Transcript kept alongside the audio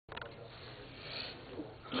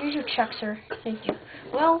Here's your check, sir. Thank you.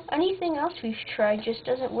 Well, anything else we've tried just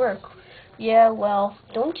doesn't work. Yeah, well,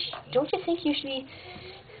 don't you think you should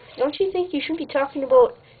be talking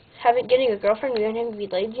about getting a girlfriend when you haven't been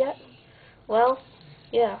laid yet? Well,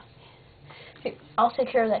 yeah. Here, I'll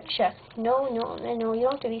take care of that check. No, you don't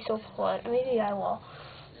have to be so polite. Maybe I will.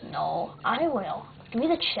 No, I will. Give me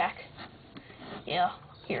the check. Yeah,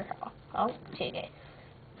 here, I'll take it.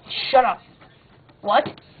 Shut up. What?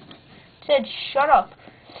 Said shut up.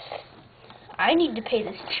 I need to pay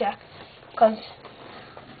this check, because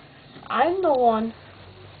I'm the one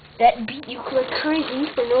that beat you like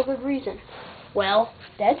crazy for no good reason. Well,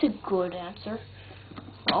 that's a good answer.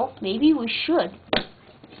 Well, maybe we should.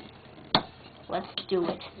 Let's do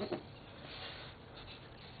it.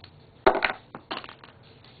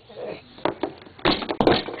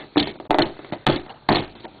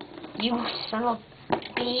 You son of a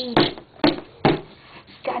bee.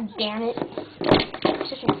 God damn it. You're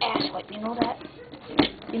such an asswipe, you know that?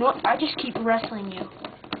 You know what? I just keep wrestling you.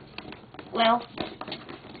 Well,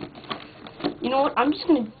 you know what? I'm just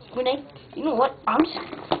gonna, you know what? I'm just,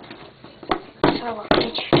 son of a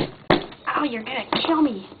bitch. Ow, you're gonna kill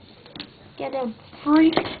me. Goddamn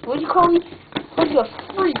freak. What do you call me? What are you, a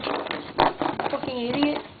freak? Fucking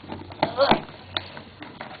idiot. Ugh.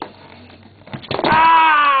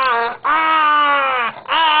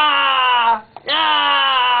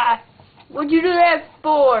 What'd you do that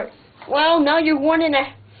for? Well, now there's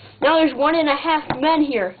 1.5 men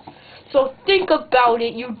here. So think about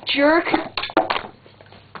it, you jerk.